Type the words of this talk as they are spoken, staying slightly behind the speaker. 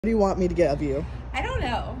What do you want me to get of you? I don't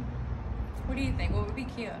know. What do you think? What would be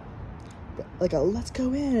cute? Like a let's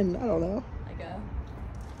go in. I don't know. Like a...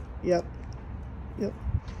 Yep. Yep.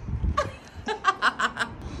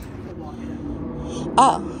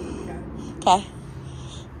 Oh. Okay.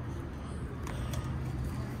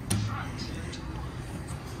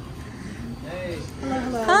 Hey.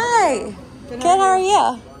 Hello. Hi. Good, how are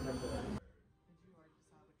you?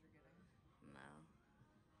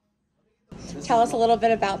 Tell us a little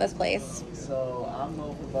bit about this place. So I'm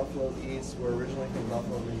Mo from Buffalo Eatz. We're originally from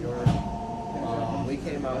Buffalo, New York. We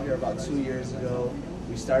came out here about 2 years ago.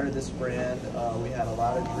 We started this brand. We had a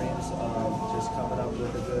lot of dreams of just coming up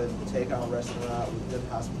with a good takeout restaurant with good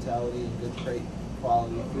hospitality and good great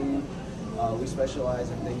quality food. We specialize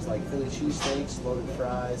in things like Philly cheesesteaks, loaded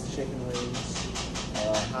fries, chicken wings,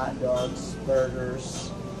 hot dogs,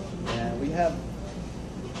 burgers, and we have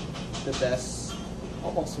the best,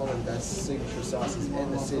 almost one of the best signature sauces in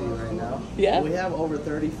the city right now. Yeah. We have over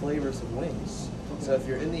 30 flavors of wings. So if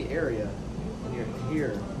you're in the area and you're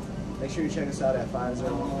here, make sure you check us out at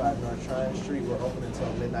 5015 North Tryon Street. We're open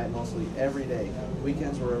until midnight mostly every day.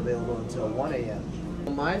 Weekends we're available until 1 a.m.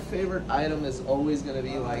 My favorite item is always going to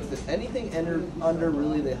be like anything under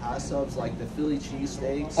really the hot subs, like the Philly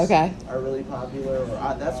cheesesteaks. Okay. Are really popular.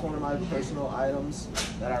 Or that's one of my personal items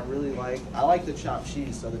that I really like. I like the chopped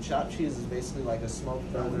cheese. So the chopped cheese is basically like a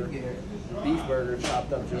smoked burger, beef burger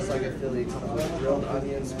chopped up just like a Philly. It comes with grilled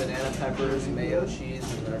onions, banana peppers, mayo cheese,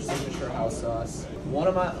 and our signature house sauce. One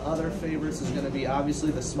of my other favorites is going to be obviously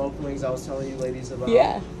the smoked wings I was telling you ladies about.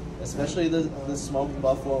 Yeah. Especially the smoked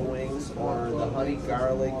buffalo wings, or the honey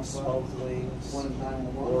garlic smoked wings,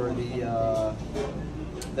 or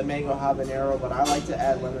the mango habanero, but I like to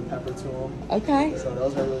add lemon pepper to them. Okay. So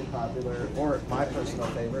those are really popular, or my personal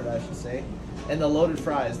favorite, I should say. And the loaded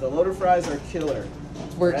fries. The loaded fries are killer.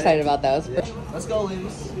 We're excited about those. Yeah. Let's go,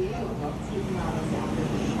 ladies. I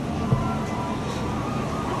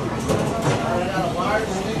got a large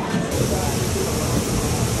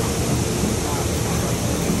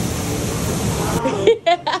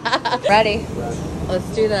Ready? Let's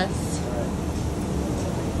do this.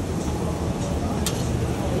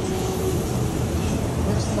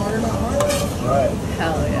 Right.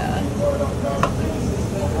 Hell yeah.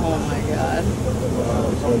 Oh my god.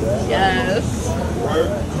 Yes.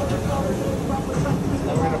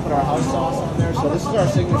 Then we're gonna put our house sauce on there. So this is our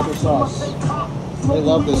signature sauce. They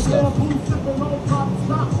love this stuff.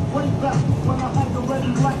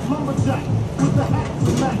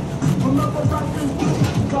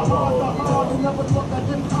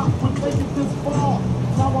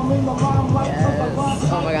 Yes.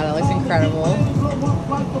 Oh my god, that looks incredible.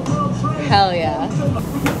 Hell yeah.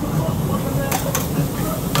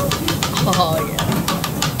 Oh yeah.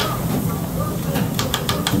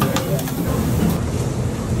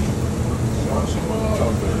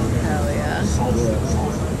 Hell yeah.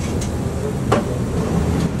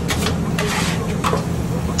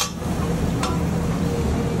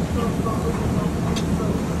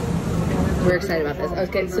 We're excited about this.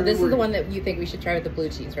 Okay, so this is the one that you think we should try with the blue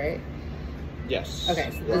cheese, right? Yes. Okay,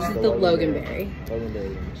 so this is the Loganberry.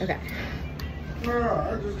 Loganberry. Okay.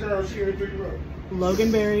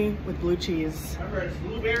 Loganberry with blue cheese.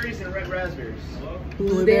 Blueberries and red raspberries.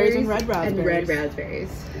 Blueberries and red raspberries. And red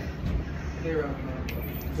raspberries.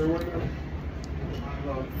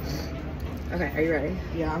 Okay, are you ready?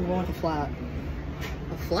 Yeah, I'm going with a flat.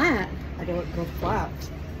 A flat? I go flat.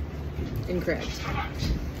 Incorrect.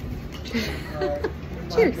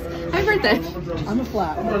 Cheers. Happy birthday. I'm a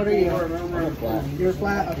flat. What are you? I'm a flat. You're a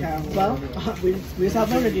flat? Okay. Well, we just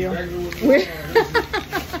outvoted you. We're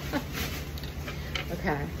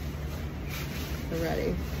okay. We're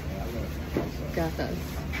ready. Got this.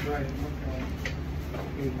 All right.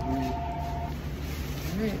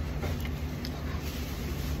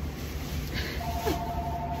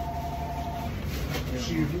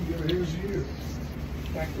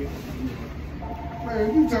 Thank you.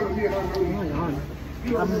 Man, you telling me I don't know. Oh my god.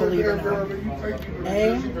 Unbelievable.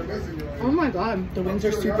 Oh my god. The wings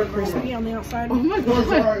are super crispy on the outside. Oh my god.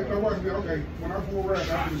 Okay, when I pull around,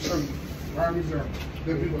 I'm going to show you. Right,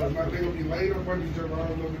 the people are not, they're going to be laid up under each other.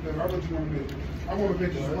 I'll let you know in a minute. I want to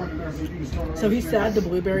make this one now so you can start. So he said the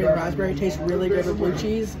blueberry and raspberry taste really good with blue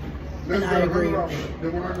cheese. And I agree.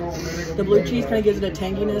 The blue cheese kind of gives it a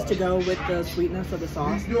tanginess to go with the sweetness of the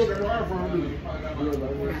sauce. Oh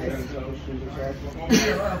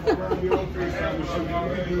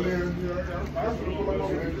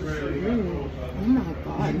my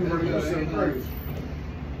god.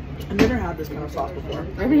 I've never had this kind of sauce before.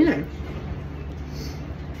 I haven't either.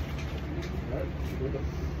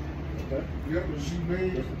 Yep, she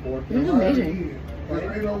made. This is amazing.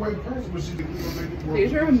 ain't no way possible she can make it work.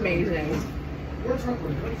 These are amazing. What's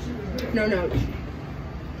happening? No notes.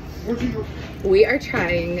 What you We are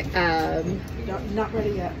trying. Not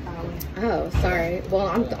ready yet, Allie. Oh, sorry. Well,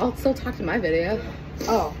 I'll still talk to my video.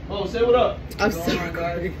 Oh. Oh, say what up. I'm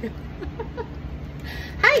sorry.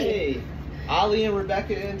 Hi. Hey, Ollie and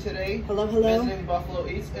Rebecca in today. Hello, hello. Visiting Buffalo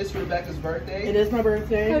Eatz. It's Rebecca's birthday. It is my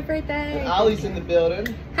birthday. Happy birthday. And Ollie's in the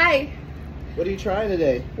building. Hi. What are you trying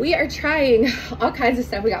today? We are trying all kinds of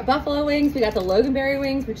stuff. We got Buffalo Wings. We got the Loganberry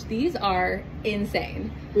Wings, which these are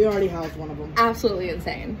insane. We already housed one of them. Absolutely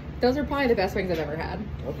insane. Those are probably the best wings I've ever had.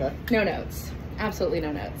 Okay. No notes. Absolutely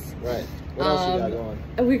no notes. Right. What else you got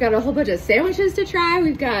going? We've got a whole bunch of sandwiches to try.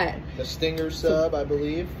 We've got The stinger sub, I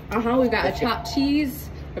believe. we've got a chopped cheese.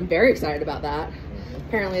 I'm very excited about that.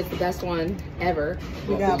 Apparently it's the best one ever.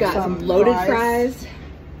 We We've got got some loaded fries.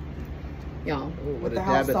 Y'all. With the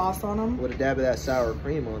house sauce on them. With a dab of that sour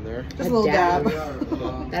cream on there. Just a little dab.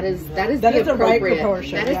 That is That the is the right appropriate.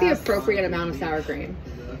 proportion, That is yes. the appropriate amount of sour cream.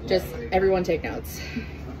 Just everyone take notes.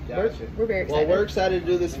 Gotcha. We're very excited. Well, we're excited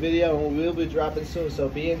to do this video, and we'll be dropping soon, so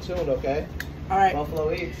be in tune, okay? All right. Buffalo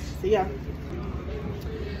Eatz. See ya.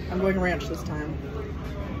 I'm going ranch this time.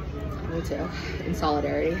 Me too. In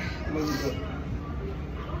solidarity.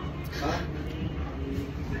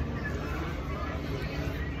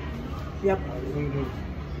 Yep.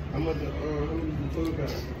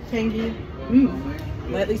 Tangy.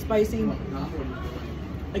 Lightly spicy.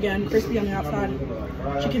 Again, crispy on the outside.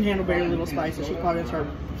 She can handle very little spice, so she probably start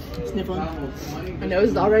sniffling. My nose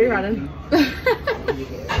is already running.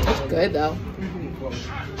 It's good though.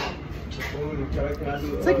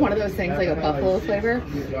 It's like one of those things, like a buffalo flavor.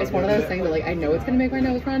 It's one of those things that, like, I know it's gonna make my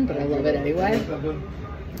nose run, but I love it anyway.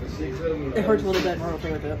 It hurts a little bit, and we're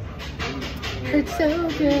okay with it. It's so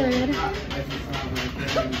good.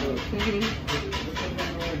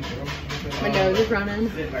 My nose is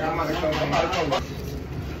running.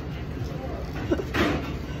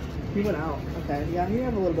 You went out. Okay. Yeah, you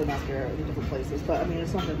have a little bit of mascara in different places, but I mean,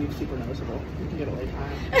 it's not going to be super noticeable. You can get away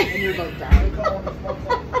time. And you're both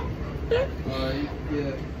down.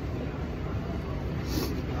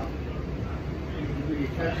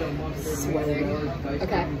 Sweating.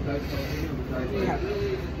 Okay. Okay.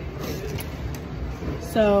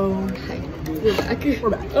 So, We're back. we're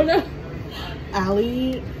back. Oh no.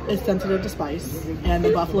 Allie is sensitive to spice, and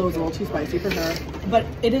the buffalo is a little too spicy for her. But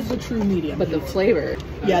it is the true medium. But the flavor.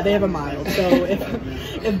 Yeah, they have a mild. So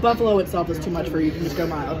if buffalo itself is too much for you, you can just go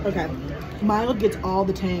mild. Okay. Mild gets all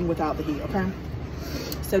the tang without the heat, okay?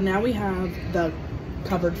 So now we have the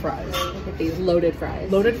covered fries. These loaded fries.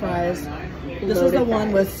 Loaded fries. This is Loaded the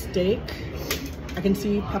one fries. with steak. I can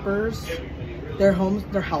see peppers. Their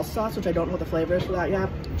house sauce, which I don't know what the flavor is for that yet.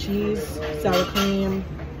 Cheese, sour cream.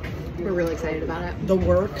 We're really excited about it. The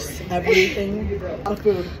works, everything. The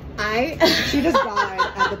food. She just died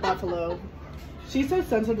at the buffalo. She's so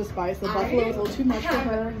sensitive to spice. The buffalo is a little too much for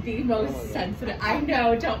her. The most sensitive. I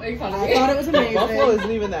know. Don't make fun of I me. thought it was amazing. Buffalo isn't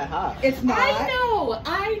even that hot. It's not.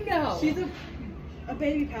 I know. She's a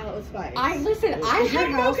baby palate with spice. I Is your have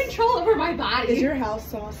no house- control over my body. Is your house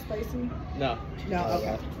sauce spicy? No. No.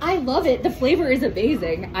 Okay. I love it. The flavor is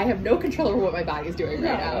amazing. I have no control over what my body is doing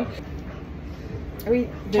right now. Are we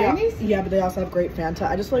trying these? Yeah, but they also have great Fanta.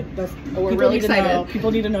 I just like this. Oh, we're people really need to know- excited.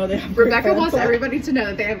 People need to know they have great Rebecca wants Fanta. everybody to know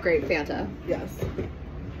that they have great Fanta. Yes.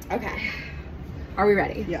 Okay. Are we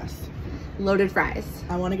ready? Yes. Loaded fries.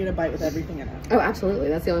 I want to get a bite with everything in it. Oh, absolutely.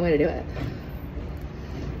 That's the only way to do it.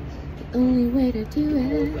 The only way to do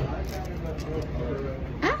it.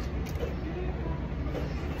 Ah.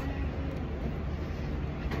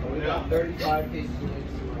 35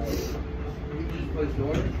 pieces.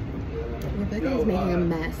 Rebecca is making a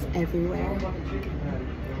mess everywhere.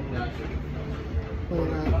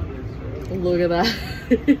 Look at that.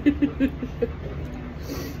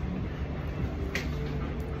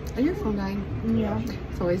 Is your phone dying? Yeah.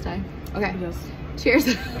 It's always dying. Okay. Yes.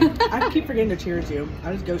 Cheers. I keep forgetting to cheers you.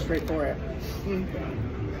 I just go straight for it.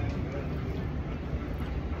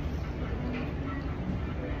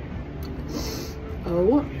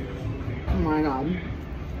 Oh my god.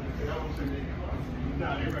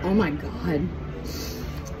 Oh my god.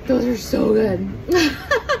 Those are so good.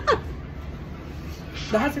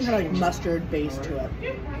 That has some kind of like mustard base to it.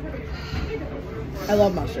 I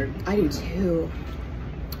love mustard. I do too.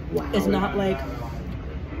 Wow. It's not like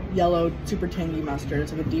yellow, super tangy mustard.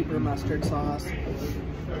 It's like a deeper mustard sauce.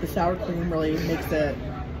 The sour cream really makes it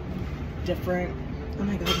different. Oh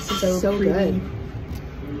my god, this is so creamy. good.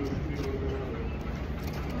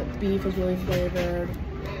 The beef is really flavored.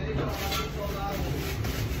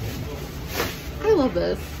 I love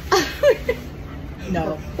this.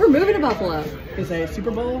 No. We're moving to Buffalo. is a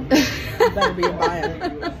Super Bowl. You better be buying.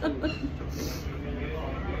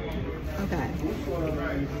 Okay.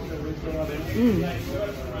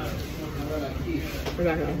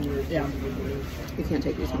 Rebecca. Yeah. You can't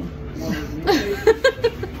take these home.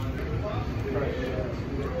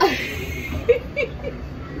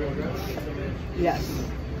 Yes.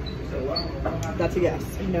 That's a yes.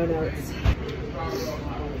 No notes.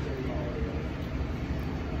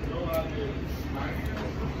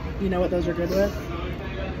 You know what those are good with?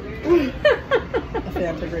 A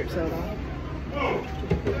Fanta grape soda.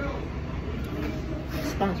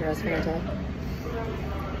 Sponsor us, Fanta.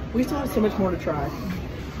 We still have so much more to try.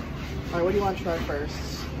 Alright, what do you want to try first?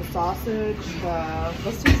 The sausage?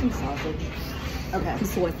 Let's do some sausage. Okay. Some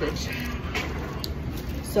sausage.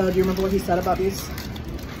 So, do you remember what he said about these?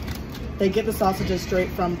 They get the sausages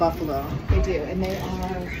straight from Buffalo. They do, and they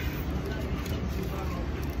are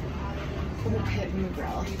from the pit and the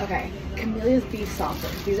grill. Okay, Camellia's beef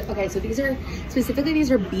sausage. These are specifically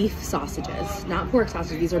these are beef sausages, not pork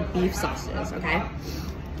sausages. These are beef sausages. Okay,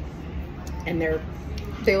 and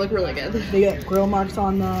they look really good. They get grill marks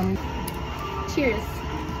on them. Cheers.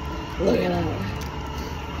 Look at that.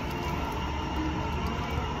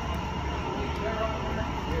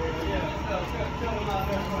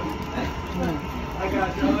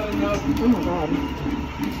 Oh my god.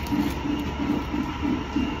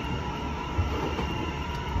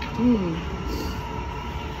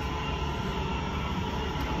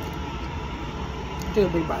 Take a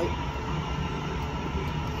big bite.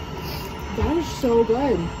 That is so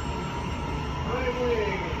good.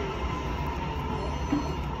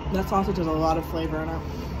 That sausage has a lot of flavor in it.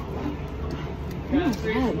 Oh my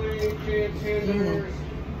god.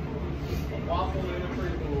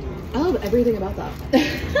 I love everything about that.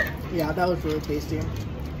 Yeah, that was really tasty.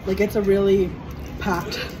 Like, it's a really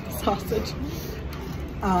packed sausage.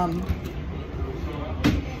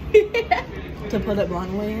 To put it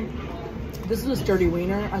bluntly, this is a sturdy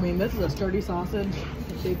wiener. I mean, this is a sturdy sausage.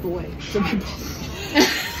 It's a big boy.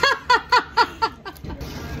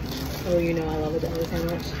 Oh, you know I love a deli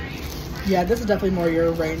sandwich. Yeah, this is definitely more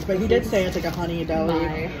your range, but he did say it's like a honey deli,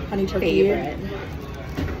 My honey turkey. favorite.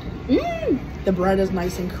 The bread is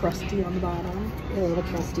nice and crusty on the bottom. A little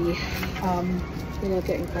crusty. A little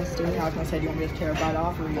getting crusty. How can I say, do you want me to tear a bite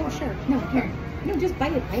off, or you Oh, want? sure. No, here. No, just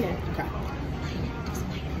bite it. Bite it. Okay.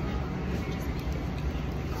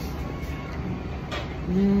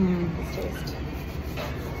 Let's taste.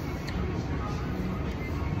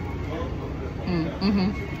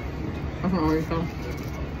 That's not always fun.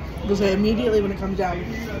 Because immediately when it comes down,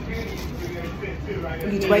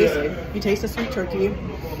 you taste the sweet turkey,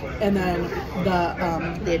 and then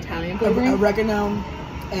The Italian flavoring. oregano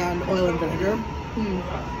and oil and vinegar.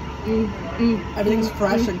 Everything's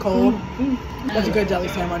fresh and cold. That's a good deli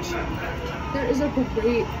sandwich. That is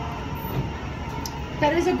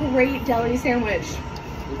a great deli sandwich.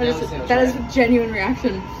 That is a genuine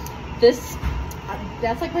reaction. That's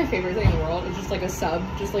like my favorite thing in the world. It's just like a sub,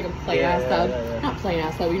 just like a plain ass sub. Yeah. Not plain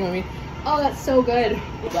ass sub, you know what I mean? Oh, that's so good.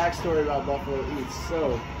 Backstory about Buffalo Eatz.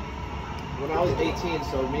 So, when I was 18,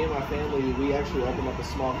 so me and my family, we actually opened up a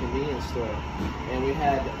small convenience store. And we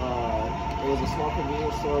had, it was a small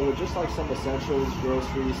convenience store with just like some essentials,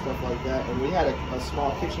 groceries, stuff like that. And we had a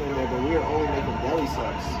small kitchen in there, but we were only making deli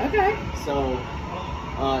subs. Okay. So,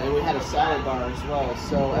 and we had a salad bar as well.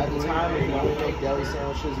 So at the time, we could only make deli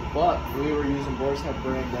sandwiches, but we were using Boar's Head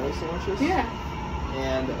brand deli sandwiches. Yeah.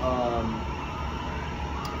 And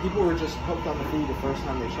people were just hooked on the food the first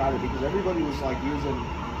time they tried it because everybody was like using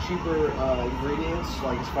cheaper ingredients,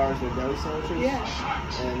 like as far as their deli sandwiches. Yeah.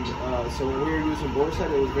 And so when we were using Boar's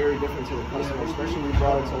Head, it was very different to the customer, especially we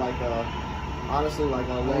brought it to like honestly like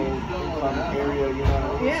a low income area, you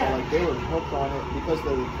know. Yeah. So like they were hooked on it because of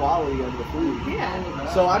the quality of the food. Yeah.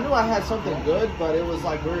 So I knew I had something good, but it was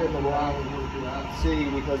like we were in the wrong city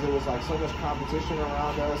because there was like so much competition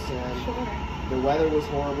around us, and the weather was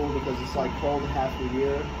horrible because it's like cold half the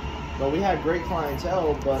year. But we had great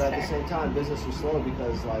clientele, but at the same time business was slow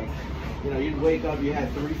because like, you know, you'd wake up, you had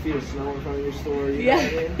 3 feet of snow in front of your store, you know what I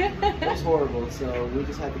mean? It was horrible, so we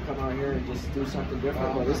just had to come out here and just do something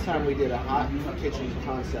different. But this time we did a hot kitchen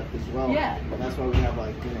concept as well. Yeah. And that's why we have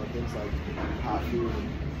like, you know, things like hot food and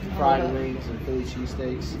fried wings and Philly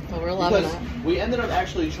cheesesteaks. Well, we're loving because it. we ended up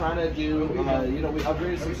actually trying to do, you know, we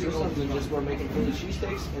upgraded some systems and just were making Philly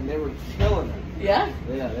cheesesteaks, and they were killing it. Yeah?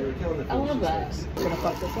 Yeah, they were killing the I Philly love that. cheesesteaks. I'm gonna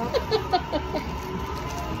fuck this up.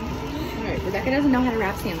 Alright, Rebecca doesn't know how to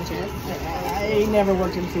wrap sandwiches. I never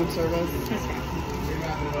worked in food service. That's fair.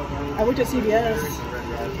 I worked at CBS.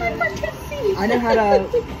 I worked at I know how to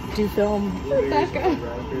do film. Rebecca. I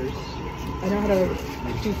know how to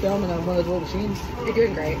do filming on one of those little machines. You're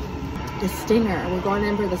doing great. The stinger. We're going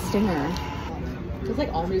in for the stinger. It's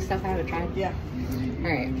like all new stuff I haven't tried. Yeah. All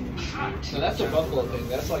right. So that's a buffalo thing.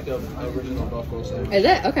 That's like a original buffalo thing. Is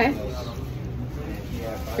it? Okay.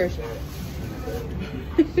 Cheers.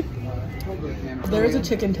 There is a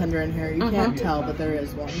chicken tender in here. You can't tell, but there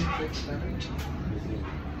is one.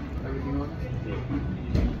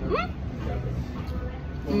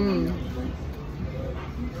 Mmm.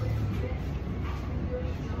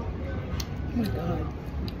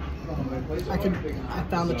 Oh my god. I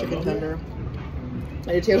found the chicken tender.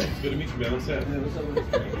 I do too. Good to meet you, man. What's that?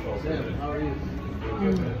 How are you?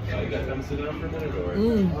 You got time to sit down for a minute,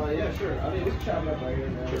 or? Yeah, sure. I mean, we can chop it up right here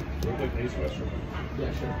now. Sure. Look like an Ace restaurant.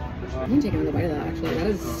 Yeah, sure. I'm gonna take another bite of that actually. That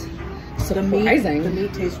is So the surprising.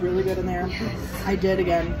 meat tastes really good in there. Yes. I did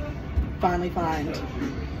again finally find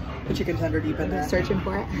the chicken tender deep in there. Searching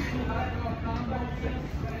for it.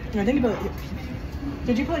 And I think about it.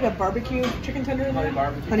 Did you put like a barbecue chicken tender in there? Honey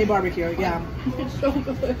barbecue. Honey barbecue, yeah. It's so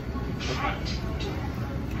good.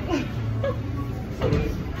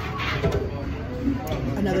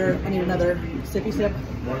 I need another sippy sip.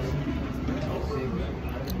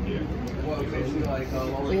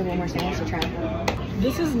 We have one more sandwich to try.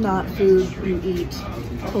 This is not food you eat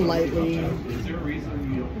politely.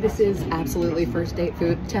 This is absolutely first date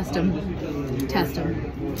food. Test them. Test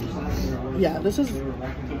them. Yeah, this is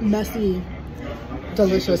messy,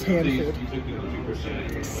 delicious hand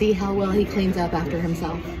food. See how well he cleans up after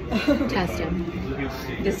himself. Test him.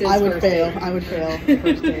 This is I would first fail. date. I would fail.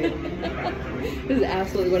 First date. This is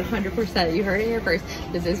absolutely 100%. You heard it here first.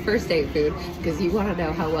 This is first date food because you want to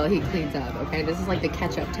know how well he cleans up, okay? This is like the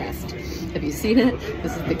ketchup test. Have you seen it?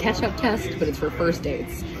 This is the ketchup test, but it's for first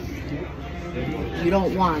dates. You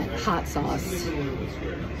don't want hot sauce.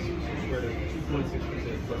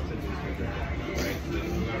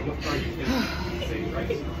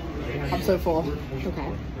 I'm so full.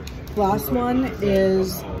 Okay. Last one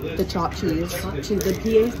is the chopped cheese. The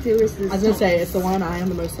pièce de resistance. I was gonna say it's the one I am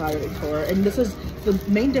the most excited for, and this is the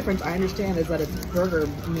main difference. I understand is that it's burger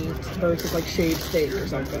meat versus like shaved steak or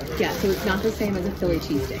something. Yeah, so it's not the same as a Philly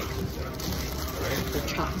cheesesteak. The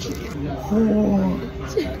chopped cheese.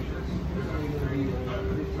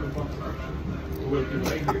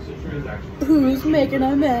 Who's making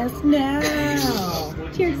a mess now?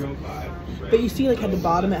 Cheers. But you see, like at the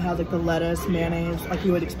bottom, it has like the lettuce, mayonnaise, like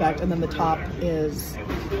you would expect, and then the top is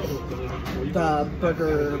the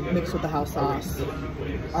burger mixed with the house sauce.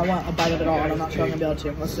 I want a bite of it all, and I'm not sure I'm gonna be able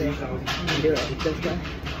to. Let's see. I'm gonna do it this way.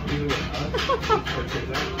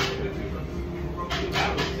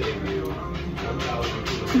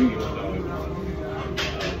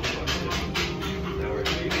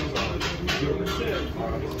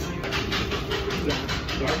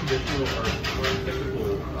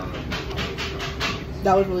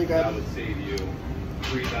 That was really good.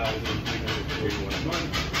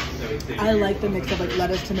 I like the mix of like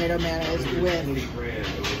lettuce, tomato, mayonnaise with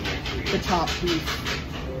the chopped beef.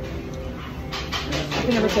 I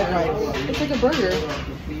can never say it right. It's like a burger,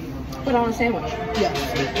 but on a sandwich. Yes.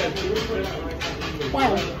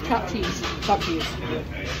 Wow. Chopped cheese. Chopped cheese.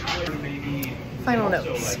 Final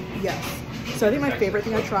notes. Yes. So I think my favorite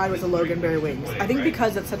thing I tried was the Loganberry Wings. I think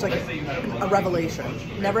because it's such like a revelation.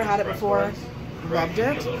 Never had it before. Loved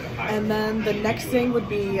it. And then the next thing would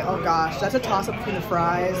be, oh gosh, that's a toss-up between the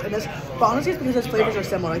fries and this. But honestly, it's because those flavors are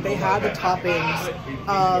similar. Like they had the toppings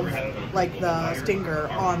of like the stinger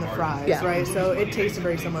on the fries, right? So it tasted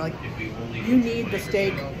very similar. Like you need the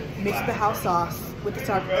steak mixed with the house sauce with the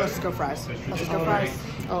sour. Let's just go fries. Let's just go fries.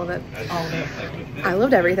 All of it. All of it. I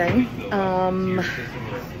loved everything.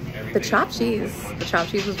 The chopped cheese. The chopped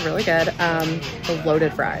cheese was really good. The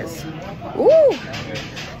loaded fries. Ooh!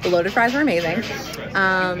 The loaded fries were amazing.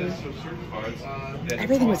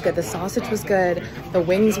 Everything was good. The sausage was good. The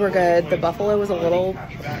wings were good. The buffalo was a little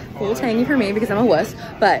tangy for me because I'm a wuss.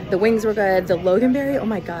 But the wings were good. The Loganberry, oh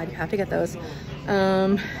my god, you have to get those.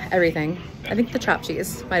 Everything. I think the chopped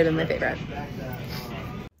cheese might have been my favorite.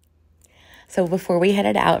 So before we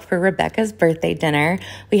headed out for Rebecca's birthday dinner,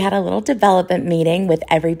 we had a little development meeting with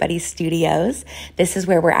Everybody's Studios. This is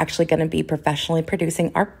where we're actually going to be professionally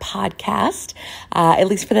producing our podcast, at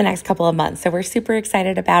least for the next couple of months. So we're super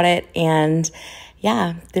excited about it. And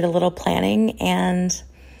yeah, did a little planning and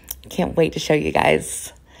can't wait to show you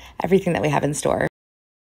guys everything that we have in store.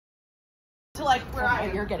 To like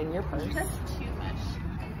where You're getting your purse. That's too much.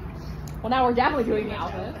 Well, now we're definitely doing the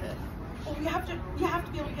outfit. Oh, you have to be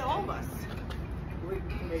able to get all of us.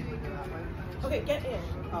 Okay, get in.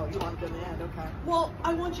 Oh, you want to go in the end? Okay. Well,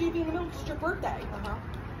 I want you to be in the middle. It's your birthday.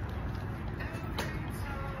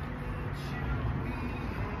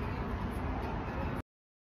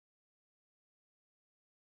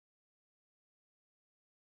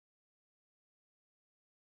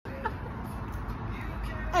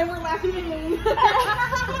 And we're laughing at me.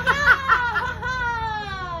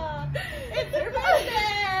 It's your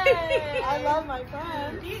birthday! I love my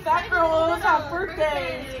friends. Fat girls have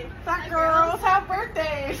birthdays. Fat girls have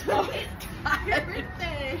birthdays. Your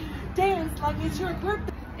birthday. Dance like it's your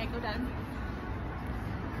birthday. Okay, go done.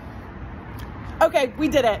 Okay, we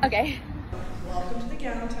did it. Okay. Welcome to the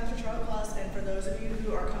Galentine for Charlotte Plus, and for those of you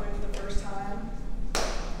who are coming for the first time,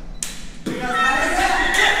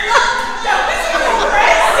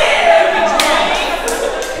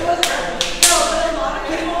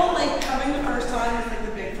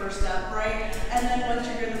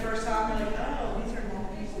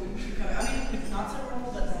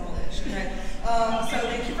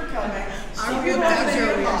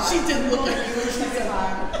 she did look at you when she said hi.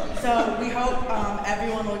 So we hope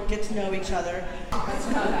everyone will get to know each other.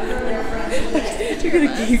 You're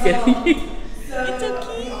gonna keep getting it. It's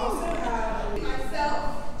okay. We also have myself.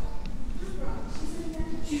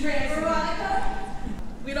 She's ready for Veronica.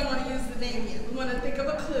 We don't want to use the name yet. We want to think of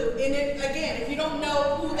a clue. And again, if you don't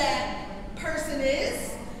know who that person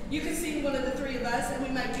is, you can see one of the three of us, and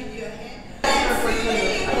we might give you a hint.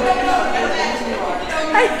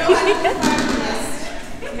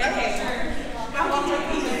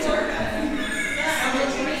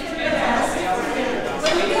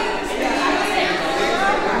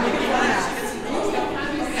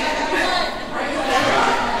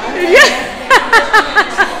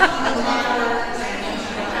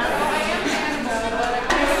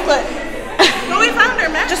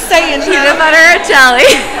 Just saying, Peanut butter or jelly?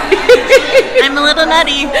 I'm a little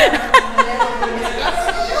nutty.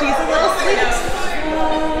 She's a little sweet.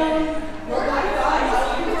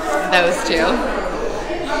 Those two.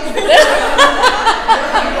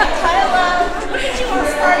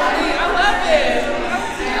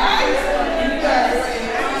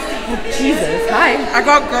 Jesus, hi. I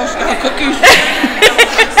got Girl Scout cookies.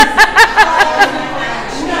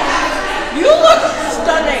 You look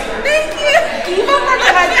stunning. Thank you. You look like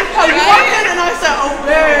I had you walked in and I said, oh,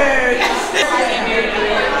 babe.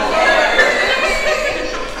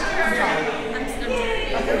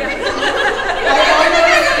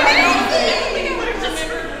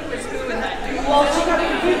 Well, she got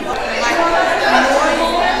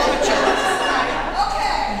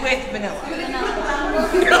with vanilla.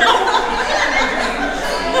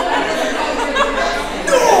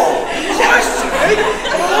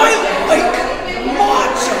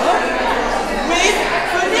 Matcha with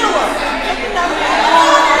vanilla.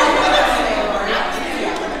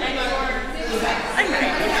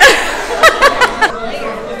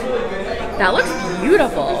 That looks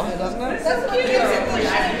beautiful. That's cute.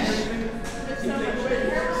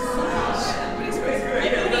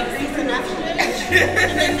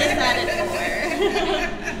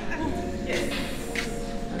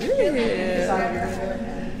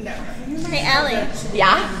 Hey, Allie.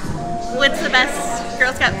 Yeah? What's the best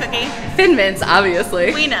Girl Scout cookie? Thin Mints,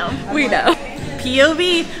 obviously. We know. We know.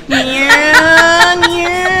 POV.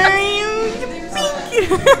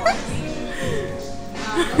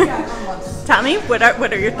 Tell me, what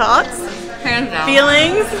are your thoughts? Hands down.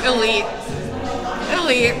 Feelings? Elite.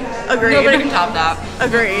 Elite. Agreed. Nobody can top that.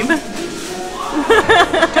 Agreed.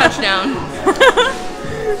 Touchdown.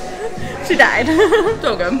 She died.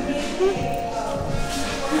 So good.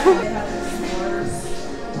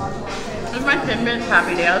 This is my Thin Mints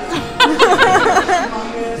happy dance.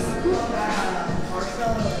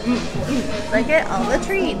 Look at all the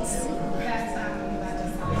treats.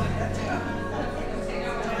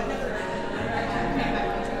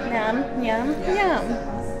 Yum, yum, yum.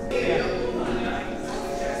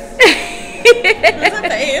 What's the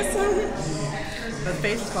face? The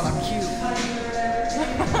face is called I'm cute.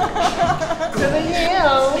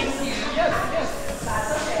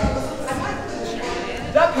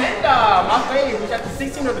 The Panda, my favorite. We got the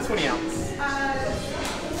 16 or the 20 ounce.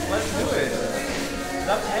 Let's do it.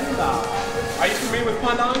 The Panda. Are you familiar with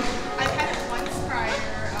Pandan? I've had it once prior.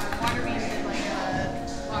 Water bean did like a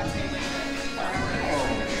latte.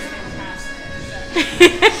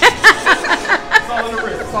 It's all in the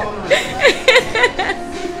wrist. It's all in the wrist.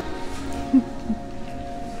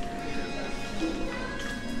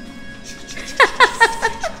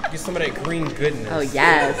 Get some of that green goodness. Oh,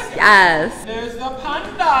 yes. Yes. There's the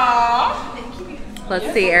Panda.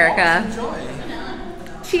 Let's see, Erica. Enjoy.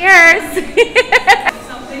 Cheers.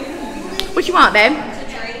 What you want, babe?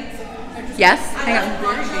 Yes? Hang on.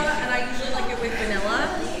 And I usually like it with vanilla,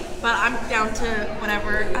 but I'm down to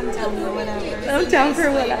whatever. I'm down for whatever. I'm down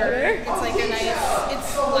for whatever. It's like a nice,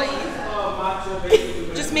 it's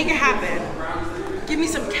light. Just make it happen. Give me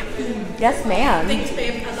some caffeine. Yes, ma'am. Thanks,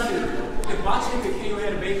 babe. I love you. If Gotcha became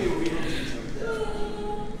had a baby, it would be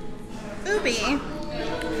Ubi.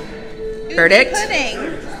 Verdict?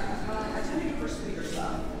 Pudding.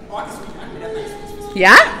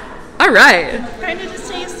 Yeah? All right. Kind of just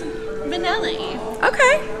tastes vanilla-y.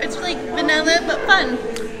 Okay. It's like vanilla but fun.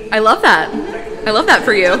 I love that. I love that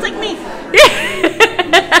for you. It's like me.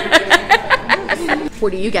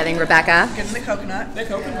 What are you getting, Rebecca? Getting the coconut.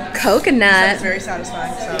 Coconut. It's very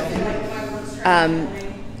satisfying. So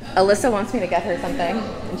Alyssa wants me to get her something,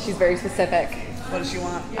 and she's very specific. what does she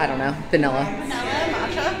want? I don't know. Vanilla. Vanilla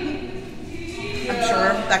matcha. I'm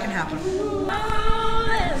sure that can happen.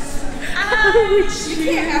 You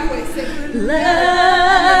can't halfway sing.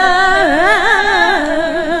 Love.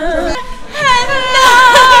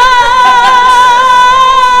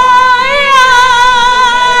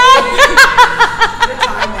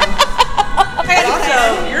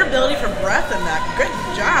 Also, your ability for breath in that. Good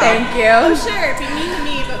job. Thank you. Oh, sure. Be mean to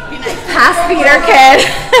me, but be nice. Half beater kid.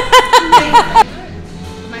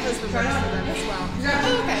 My husband works for them as well.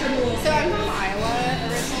 Oh, okay. So I'm from Iowa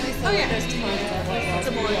originally, so there's tons of like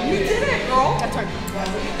Samoan. You did it, girl. That's hard.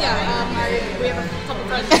 Yeah, we have a couple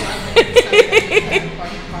friends who love it.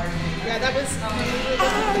 Yeah, that was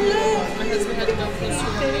my husband had to go close to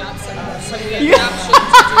Buffalo Eatz, so we had the option to do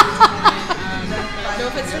no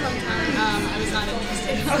offense to hometown, I was not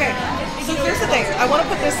interested. Okay, so here's the thing. I want to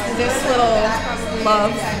put this little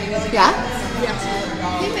love. Yeah?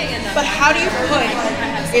 But how do you put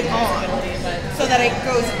it on so that it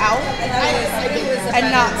goes out and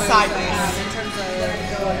not sideways?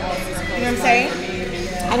 You know what I'm saying?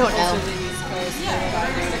 I don't know.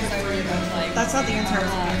 That's not the answer I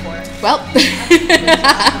was looking for. Well,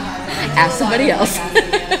 ask somebody else.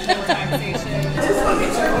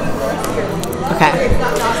 Okay.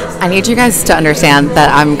 I need you guys to understand that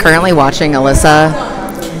I'm currently watching Alyssa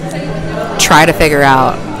try to figure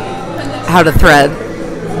out how to thread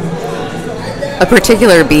a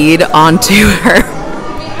particular bead onto her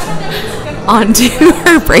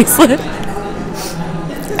bracelet.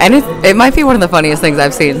 And it might be one of the funniest things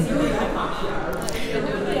I've seen.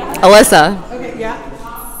 Alyssa. Okay, yeah.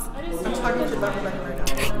 I'm talking to Rebecca right now.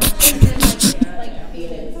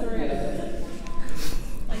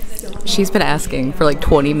 She's been asking for like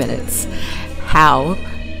 20 minutes how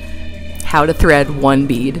to thread one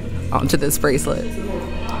bead onto this bracelet.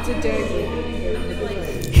 It's a dangly.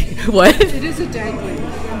 What? It is a dangly.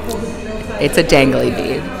 It's a dangly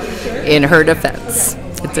bead. In her defense,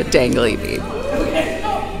 it's a dangly bead.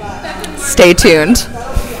 Stay tuned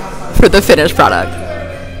for the finished product.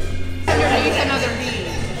 Underneath another bead,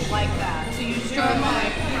 like that. So you strum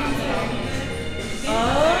like.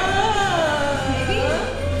 Maybe?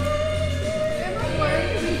 It might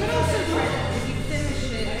work. You could also try it if you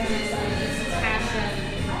finish it and then passion.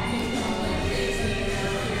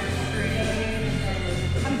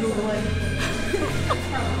 I'm Googling.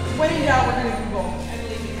 When in doubt, we're going to Google.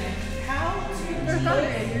 How to do it on a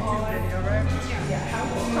YouTube video, right? Yeah.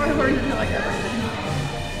 How to learn to do like everything.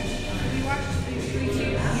 You watch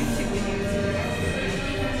YouTube videos.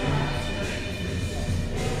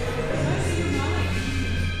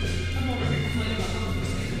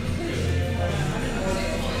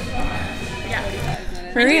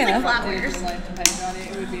 Maria, Flowers.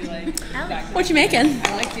 what you making?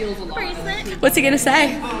 Bracelet. What's he gonna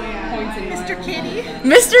say? Mr. Kitty.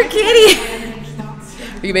 Mr. Kitty!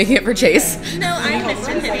 Are you making it for Chase? No, I'm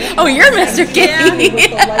Mr. Kitty. Oh, you're Mr.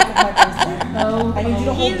 Kitty! I need you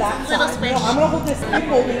to hold He's that little side. squish. No, I'm going to hold this. You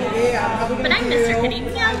hold it. Yeah. But I'm Mr. Kitty.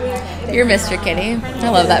 Yeah. You're Mr. Kitty. I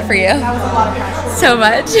love that for you That was a lot of pressure. so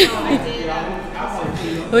much.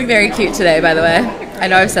 You look very cute today, by the way. I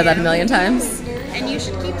know I've said that a million times. And you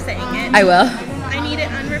should keep saying it. I will. I need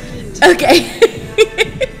it on repeat. Okay.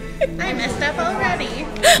 I messed up already.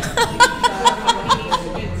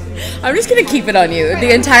 I'm just gonna keep it on you.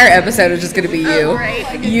 The entire episode is just gonna be you. Oh,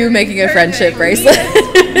 right. You making a friendship bracelet.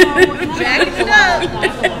 Jack it up.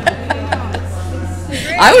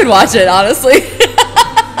 I would watch it, honestly.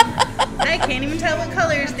 I can't even tell what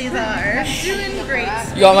colors these are. Doing great.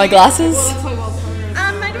 You want my glasses?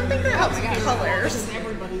 I don't think that helps with colors.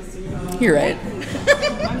 You're right.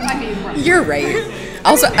 You're right.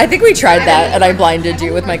 Also, I think we tried that and I blinded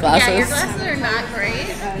you with my Yeah, your glasses. glasses are not great.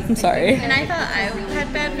 I'm sorry. And I thought I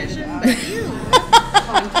had bad vision, but you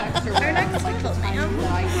are not difficult, ma'am.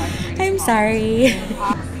 I'm sorry.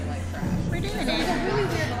 We're doing it.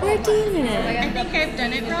 We're doing it. I think I've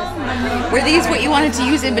done it wrong. Were these what you wanted to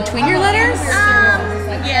use in between your letters?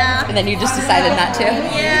 Yeah. And then you just decided not to?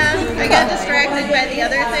 Yeah, I got distracted by the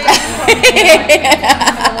other thing.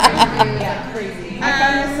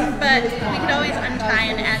 But we could always untie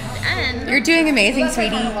and at the end. You're doing amazing,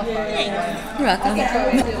 sweetie. You're welcome.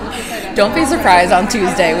 Don't be surprised on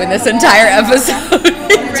Tuesday when this entire episode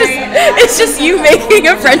it's just you making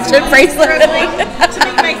a friendship bracelet. To make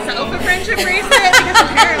myself a friendship bracelet because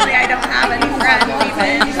apparently I don't have any friends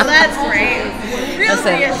even. So that's great. Real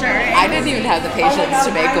reassuring. I didn't even have the patience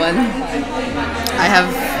to make one.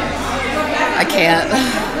 I can't.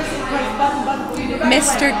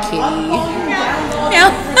 Mr. Kitty.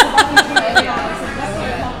 Yeah.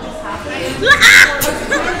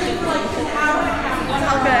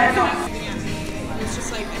 All good. It's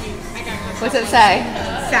just like, I mean, I got What's it say?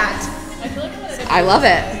 fat. I love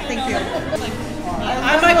it. Thank you.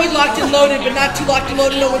 I might be locked and loaded, but not too locked and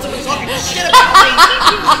loaded. No one's ever talking shit about me.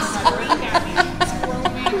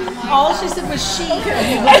 All she said was she.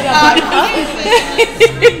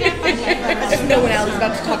 No one else is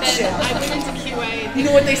about to talk shit. I went into QA. You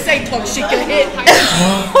know what they say? Talk shit, get hit.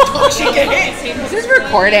 Talk shit, get hit. This is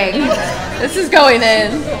recording. This is going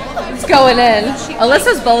in. It's going in.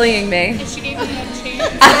 Alyssa's bullying me. She gave me a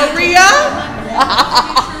chance. Miria?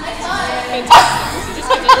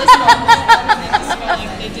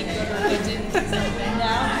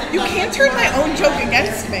 You can't turn my own joke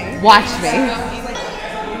against me. Watch me.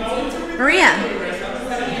 Maria. I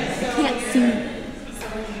can't see.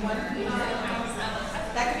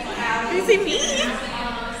 You see me?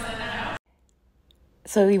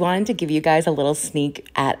 So we wanted to give you guys a little sneak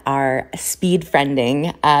at our speed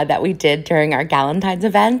friending that we did during our Galentine's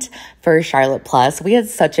event for Charlotte Plus. We had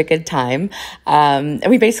such a good time. And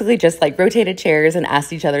we basically just like rotated chairs and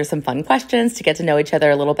asked each other some fun questions to get to know each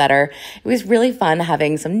other a little better. It was really fun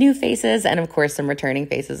having some new faces and of course some returning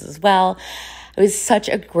faces as well. It was such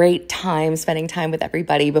a great time spending time with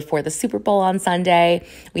everybody before the Super Bowl on Sunday.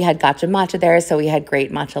 We had Gotcha Matcha there, so we had great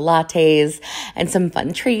matcha lattes and some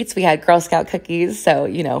fun treats. We had Girl Scout cookies, so,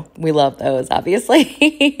 you know, we love those,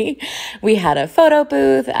 obviously. We had a photo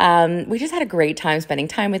booth. We just had a great time spending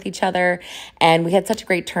time with each other, and we had such a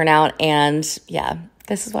great turnout, and yeah,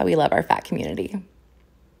 this is why we love our fat community.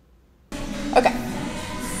 Okay.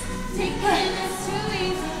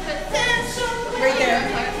 Right there.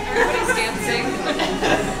 Everybody's dancing.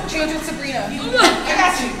 Change with Sabrina. I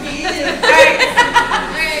got you.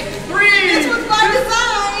 Alright. This was by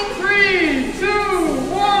design. 3, 2,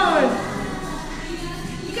 1.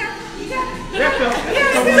 You got it. There, Phil.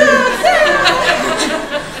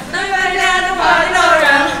 Everybody down the party all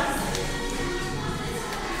around.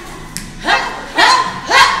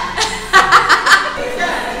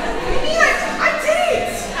 I did it.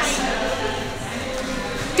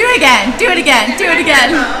 Do it again. Do it again. Do it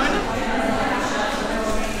again.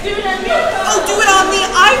 Oh, do it on the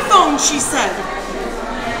iPhone, she said.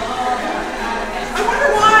 I wonder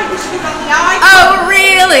why you should do it on the iPhone. Oh,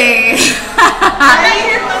 really? I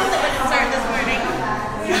hear both of us start this morning.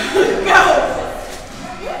 Go.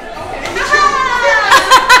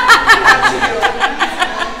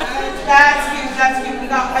 That's cute. That's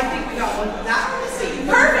cute. I think we got one. That one is sweet.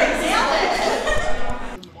 Perfect. Nailed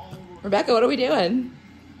it. Rebecca, what are we doing?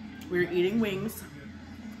 We were eating wings.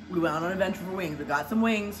 We went on an adventure for wings. We got some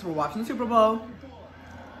wings. We're watching the Super Bowl.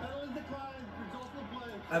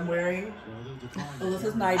 I'm wearing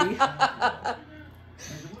Alyssa's nightie.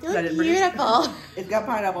 You're beautiful. It's got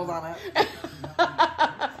pineapples on it.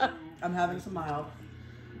 I'm having some mild.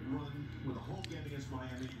 With a home game against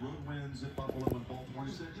Miami, road wins at Buffalo and Baltimore.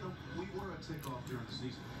 He said, you know, we were a takeoff during the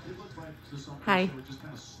season. It looked like to some Hi. people just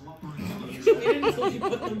kind of slumping. Waited until she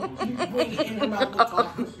put the wing in her mouth to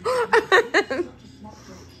talk.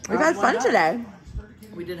 We've had fun today.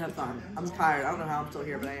 We did have fun. I'm tired. I don't know how I'm still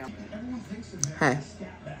here, but I am. Hi.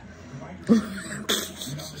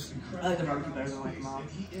 I like the barbecue better than I like the mom.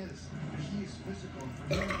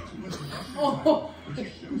 Oh,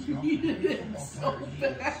 so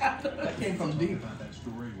bad. That came from deep. that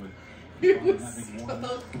story with It was having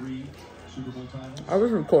won 3 Super Bowl titles. I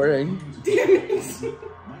was recording. Damn it.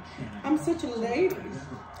 I'm such a lady.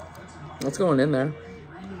 What's going in there?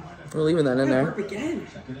 We're leaving that in there. Again.